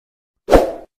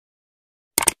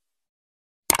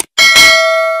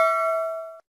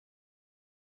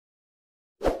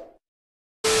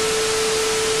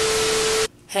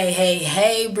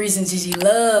Hey, Brez&Gigi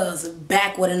loves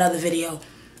back with another video.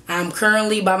 I'm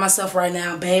currently by myself right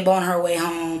now. Babe on her way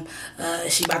home.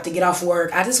 She about to get off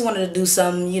work. I just wanted to do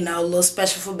something, you know, a little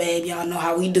special for babe. Y'all know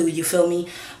how we do, you feel me?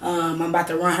 I'm about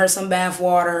to run her some bath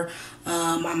water.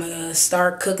 I'm gonna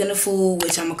start cooking the food,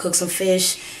 which I'm gonna cook some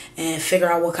fish and figure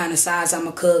out what kind of size I'm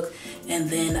gonna cook. And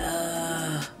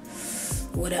then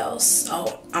what else?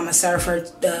 Oh, I'm gonna serve her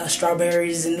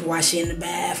strawberries and while she in the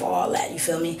bath, all that, you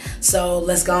feel me? So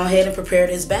let's go ahead and prepare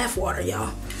this bath water,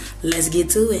 y'all. Let's get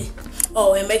to it.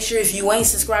 Oh, and make sure if you ain't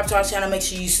subscribed to our channel, make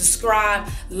sure you subscribe,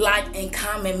 like, and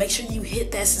comment. Make sure you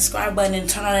hit that subscribe button and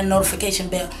turn on that notification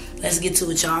bell. Let's get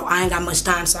to it, y'all. I ain't got much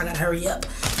time, so I gotta hurry up.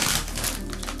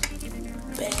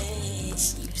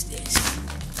 Let's use this.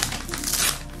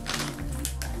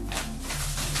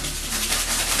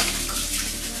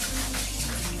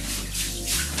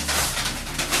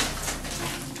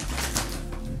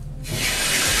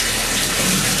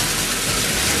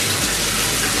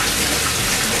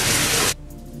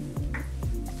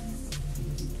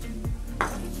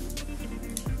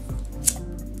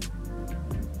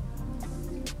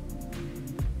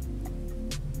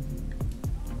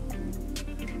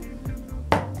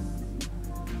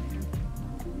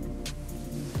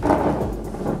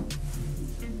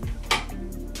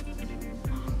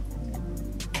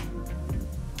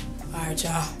 Alright,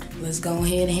 y'all, let's go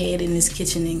ahead and head in this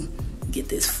kitchen and get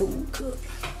this food cooked.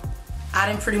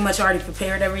 I done pretty much already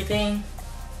prepared everything.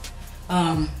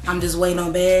 I'm just waiting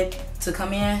on babe to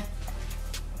come in.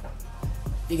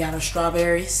 We got our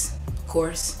strawberries, of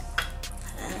course.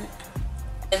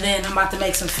 And then I'm about to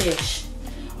make some fish.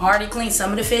 I already cleaned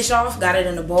some of the fish off, got it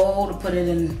in a bowl to put it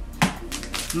in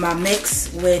my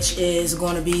mix, which is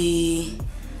going to be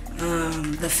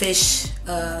the fish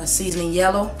seasoning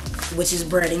yellow, which is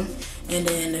breading, and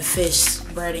then the fish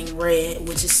breading red,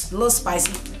 which is a little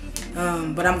spicy.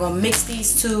 But I'm gonna mix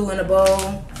these two in a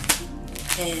bowl,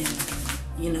 and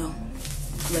you know,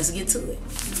 let's get to it.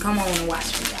 Come on and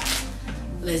watch me, guys.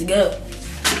 Let's go.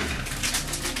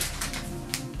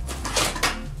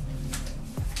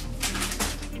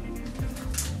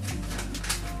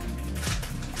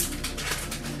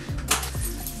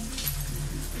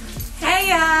 Hey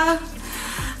y'all,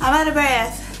 I'm out of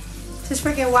breath. Just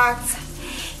freaking walked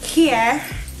here.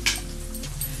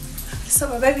 So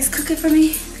my baby's cooking for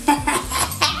me.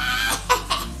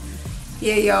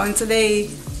 Yeah, y'all, and today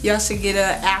y'all should get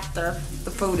a after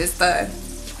the food is done.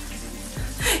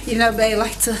 You know, babe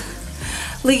like to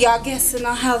leave y'all guessing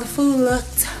on how the food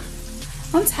looked.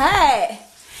 I'm tired,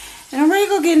 and I'm ready to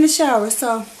go get in the shower,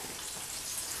 so.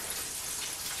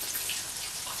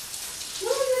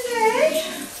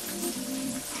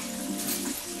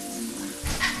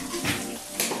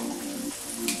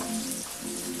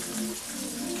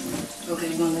 Okay,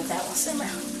 we're gonna let that one simmer.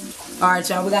 Alright,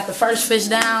 y'all, we got the first fish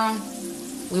down.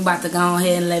 We about to go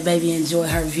ahead and let baby enjoy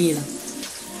her view.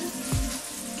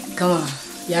 Come on.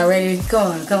 Y'all ready?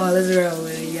 Come on, let's roll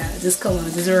with it. Yeah, just come on,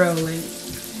 just roll with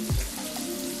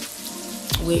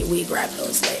it. We grab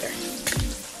those later.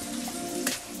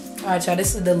 Alright, y'all,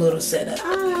 this is the little setup.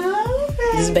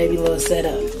 This baby little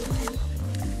setup.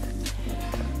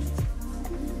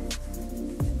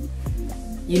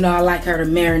 You know, I like her to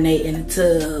marinate in the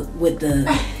tub with the,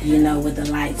 you know, with the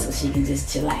light so she can just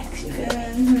chillax, you feel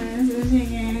me?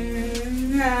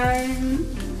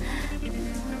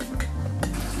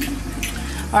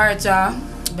 Alright, y'all.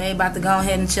 Babe about to go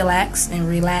ahead and chillax and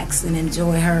relax and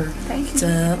enjoy her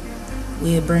tub.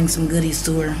 We'll bring some goodies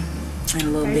to her in a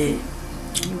little bit.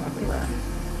 You're welcome, love.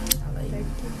 I love you.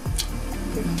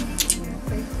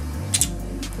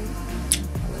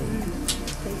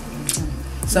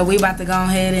 So we about to go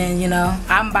ahead and, you know,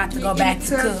 I'm about to go back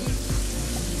to cook.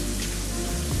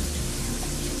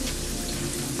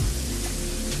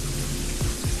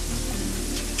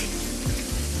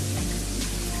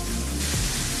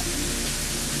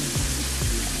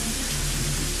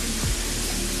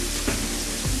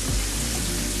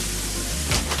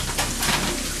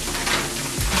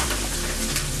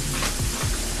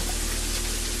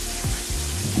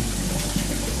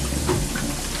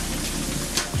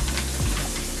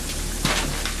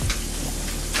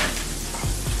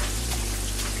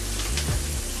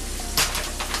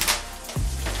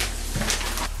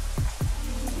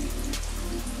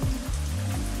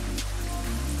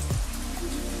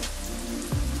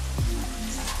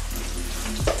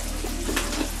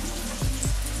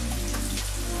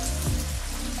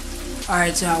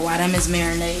 Alright, y'all, while them is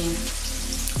marinating,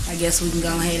 I guess we can go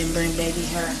ahead and bring baby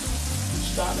her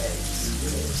strawberries. They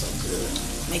were so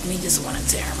good. Make me just want to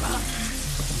tear them up.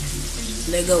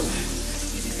 Let go.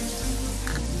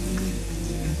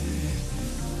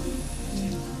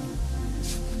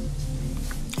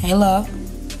 Hey, love.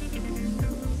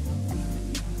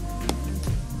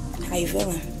 How you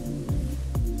feeling?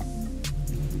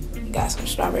 Got some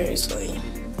strawberries for you.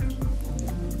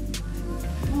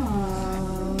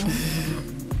 Aww.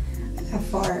 I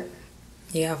fart.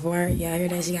 You got fart? Yeah, I heard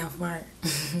that she got fart.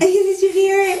 Did you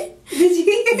hear it? Did you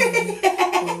hear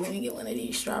it? Let me get one of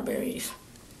these strawberries.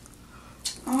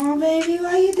 Oh, baby,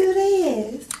 why you do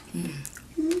this?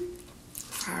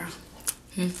 Fire.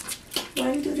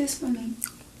 Why you do this for me?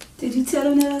 Did you tell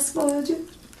them that I spoiled you?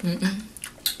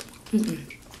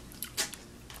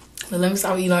 But let me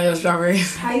stop eating all your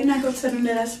strawberries. How you not gonna tell them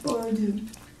that I spoiled you?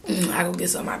 I go get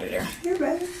some out of there. Here,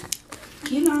 baby.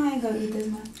 You know I ain't gonna eat this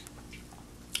much.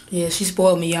 Yeah, she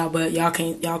spoiled me, y'all, but y'all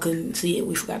couldn't see it.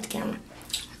 We forgot the camera.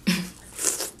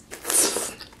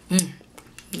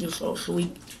 It's so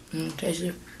sweet. Taste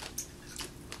it.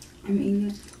 I'm eating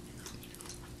it.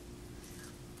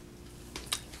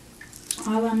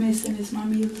 All I'm missing is my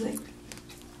music.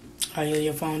 Oh, yeah,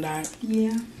 your phone died?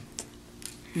 Yeah.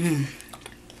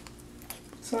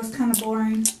 So it's kind of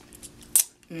boring.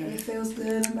 But it feels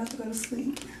good. I'm about to go to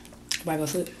sleep. About to go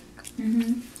sleep?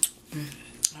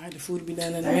 All right, the food will be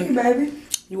done in a minute. Thank you, baby.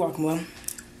 You're welcome, love.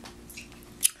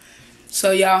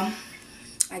 So, y'all,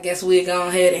 I guess we'll go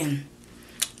ahead and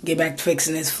get back to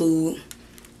fixing this food.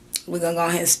 We're going to go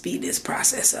ahead and speed this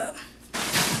process up.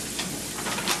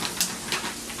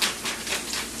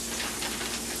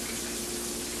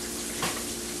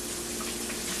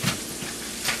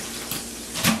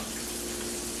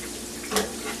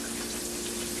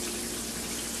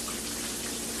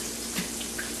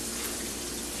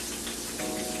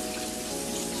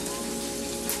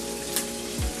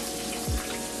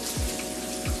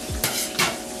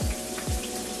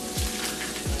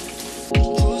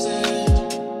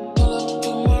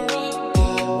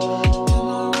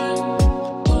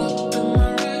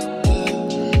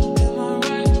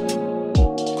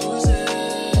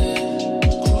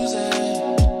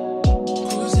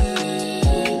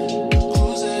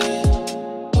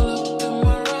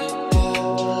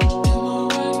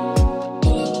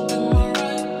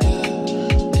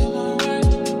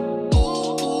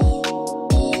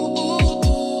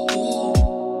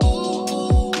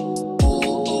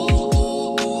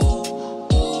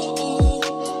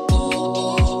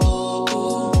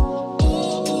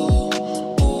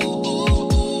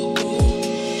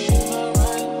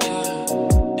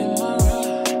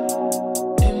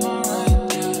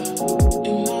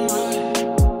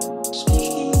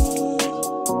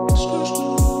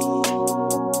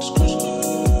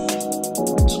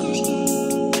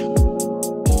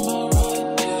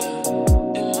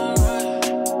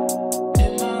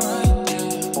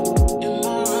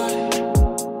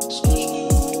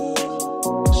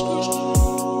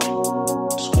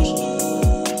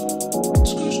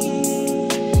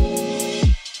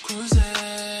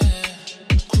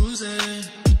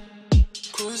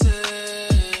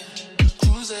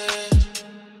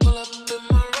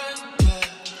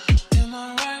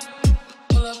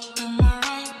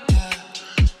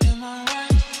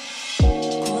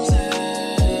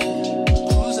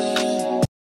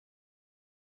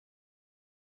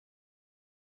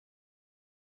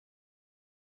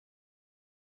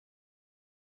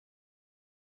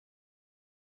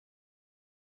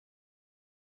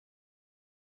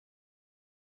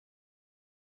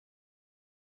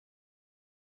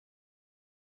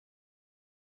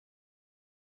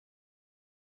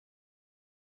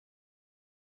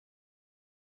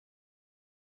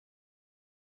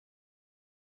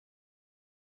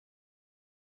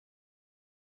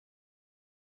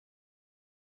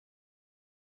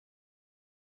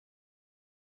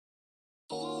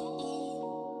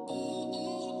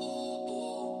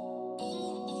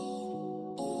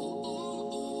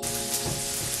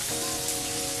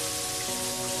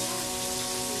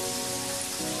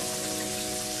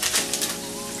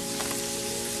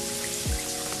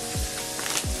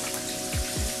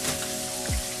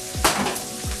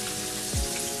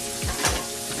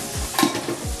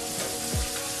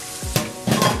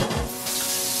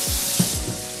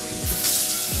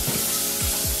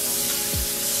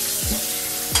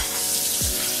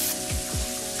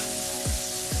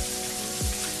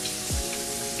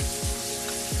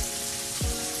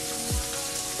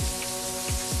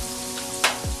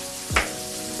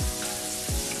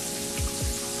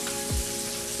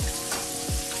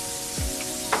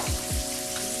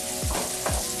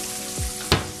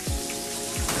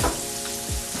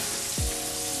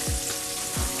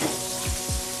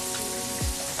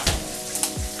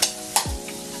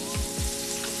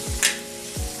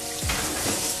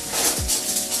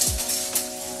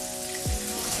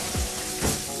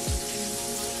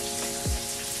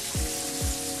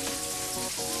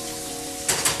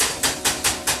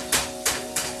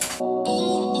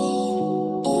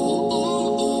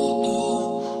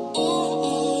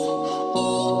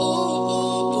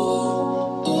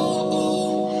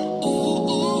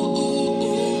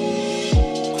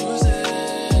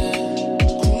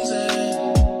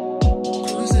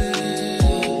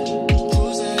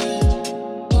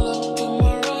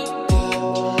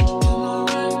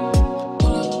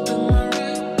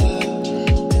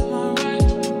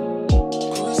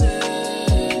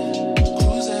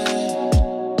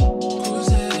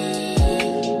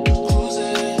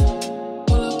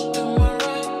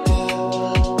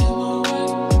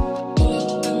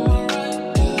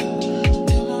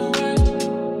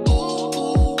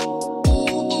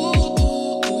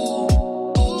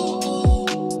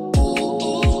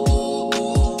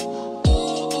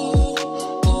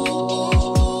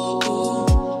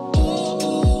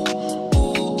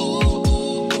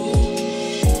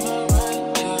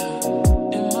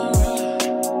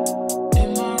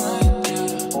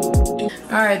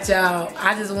 Alright, y'all.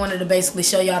 I just wanted to basically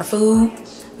show y'all the food.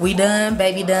 We done.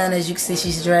 Baby done. As you can see,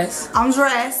 she's dressed. I'm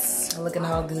dressed. Looking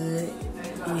all good.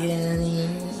 Yeah.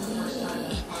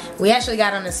 We actually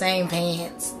got on the same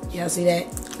pants. Y'all see that?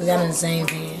 We got on the same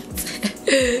pants.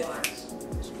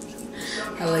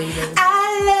 I love you, baby.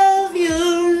 I love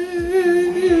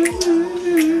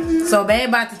you. So, babe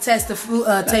about to test the food,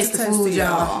 taste the food,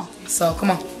 y'all. So,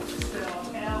 come on.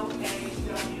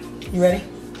 You ready?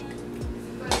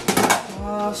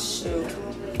 Oh, shoot.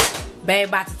 Babe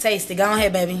about to taste it. Go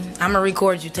ahead, baby. I'm gonna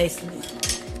record you tasting it.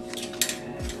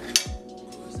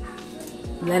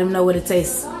 Let him know what it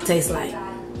tastes like.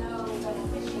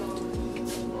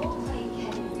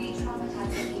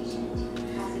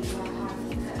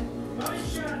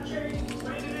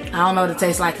 I don't know what it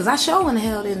tastes like because I sure in the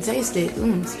hell didn't taste it.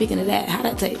 Speaking of that, how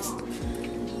that taste?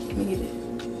 Let me get it.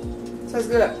 Tastes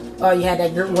good. Oh, you had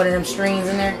that one of them strings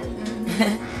in there?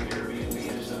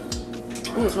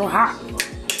 Ooh, it's real hot.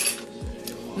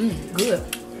 Good.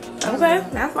 Okay,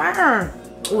 that's fire.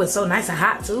 Ooh, it's so nice and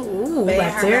hot too. Ooh,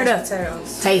 like tear it up.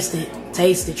 Taste it.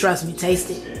 Taste it. Trust me, taste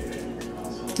it.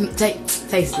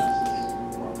 Taste it.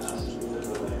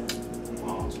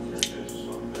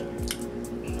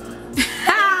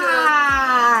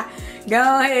 Go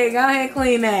ahead,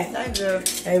 clean that. That's good.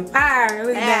 Hey, fire,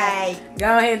 look at that.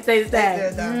 Go ahead and taste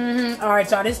that.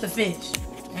 Alright, y'all, this is the fish.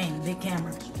 Dang, big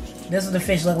camera. This is what the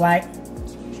fish look like.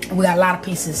 We got a lot of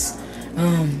pieces.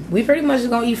 We pretty much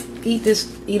gonna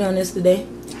eat on this today.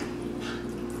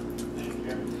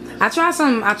 I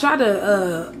tried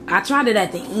it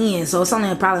at the end, so it's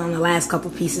only probably on the last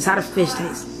couple pieces. How the fish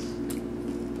taste?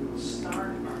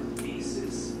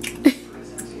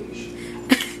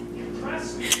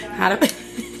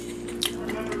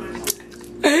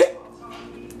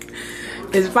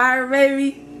 It's fire,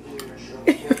 baby.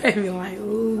 Baby, like,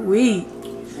 ooh wee.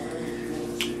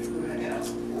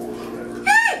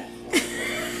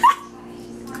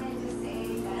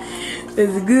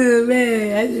 It's good, man.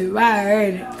 That's just fire,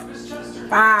 ain't it?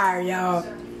 Fire, y'all.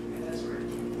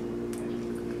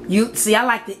 You see, I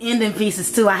like the ending pieces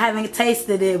too. I haven't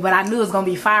tasted it, but I knew it was gonna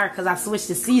be fire because I switched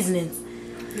the seasonings.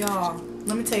 Y'all,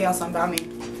 let me tell y'all something about me.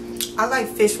 I like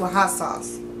fish with hot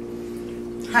sauce.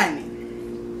 Honey,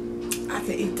 I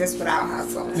could eat this without hot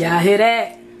sauce. Y'all hear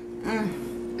that?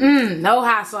 No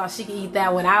hot sauce. She can eat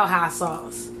that without hot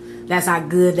sauce. That's how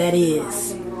good that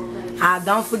is.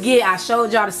 Don't forget, I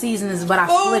showed y'all the seasonings, but I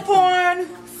flipped them.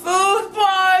 Food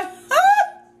porn!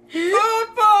 Food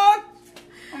porn!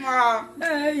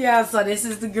 Yeah, so this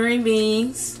is the green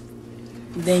beans.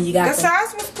 Then you got the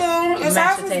size was cool. The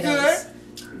size was potatoes. good.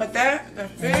 But the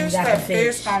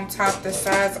fish gonna top the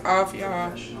size off,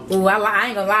 y'all. Ooh, I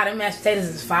ain't gonna lie, them mashed potatoes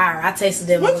is fire. I tasted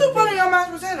them. What you put in your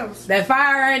mashed potatoes? That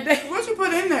fire ain't there. What you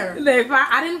put in there? They fire.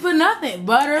 I didn't put nothing.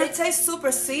 Butter. It tastes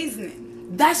super seasoning.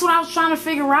 That's what I was trying to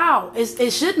figure out.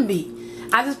 It shouldn't be.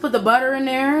 I just put the butter in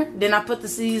there. Then I put the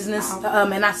seasonings,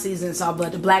 and not seasoning salt,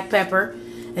 but the black pepper.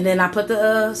 And then I put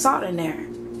the salt in there.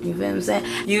 You feel what I'm saying?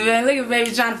 You feel look at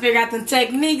baby trying to figure out the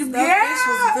techniques.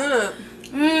 That fish was good.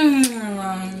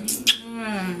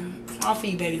 I'll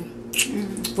feed baby.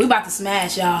 We about to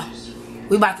smash, y'all.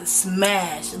 We about to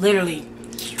smash. Literally.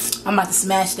 I'm about to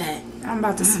smash that. I'm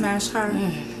about to smash her.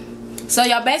 So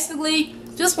y'all basically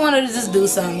just wanted to just do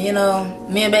something, you know.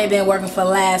 Me and baby been working for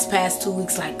the past 2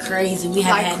 weeks like crazy. We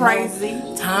haven't had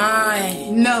no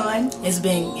time. None. It's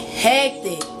been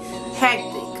hectic.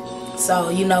 So,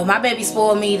 you know, my baby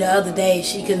spoiled me the other day.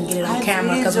 She couldn't get it on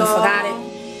camera because we forgot it.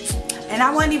 And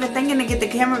I wasn't even thinking to get the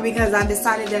camera because I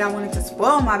decided that I wanted to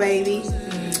spoil my baby.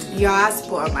 Y'all, I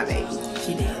spoiled my baby.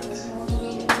 She did.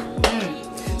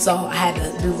 So I had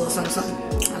to do a little something.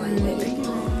 I like you, baby.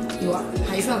 You are.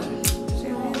 How you feeling?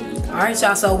 Alright,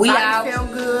 y'all. So we out. I feel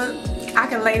good. I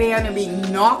can lay down and be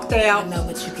knocked out. I know,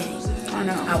 but you can't. I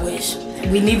know. I wish.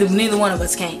 We neither one of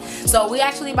us can't. So we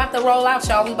actually about to roll out,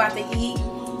 y'all. We about to eat,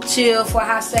 chill for a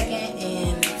hot second,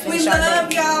 and finish our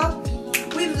day.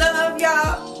 We love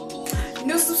y'all.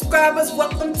 New subscribers,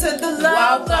 welcome to the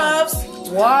Love Loves.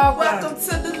 Welcome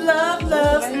to the Love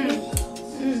Loves.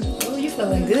 Oh, you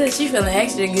feeling good? She feeling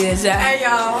extra good, y'all. Hey,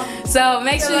 y'all. So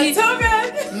make sure you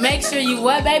make sure you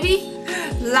what, baby?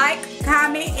 Like,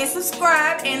 comment, and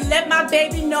subscribe, and let my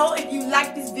baby know if you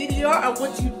like this video or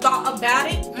what you thought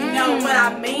about it. You know what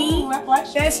I mean?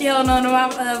 That she holding on to my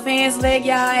fans' leg,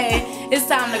 y'all. Hey, it's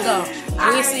time to go.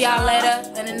 We'll see y'all later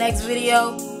in the next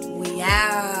video. We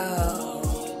out.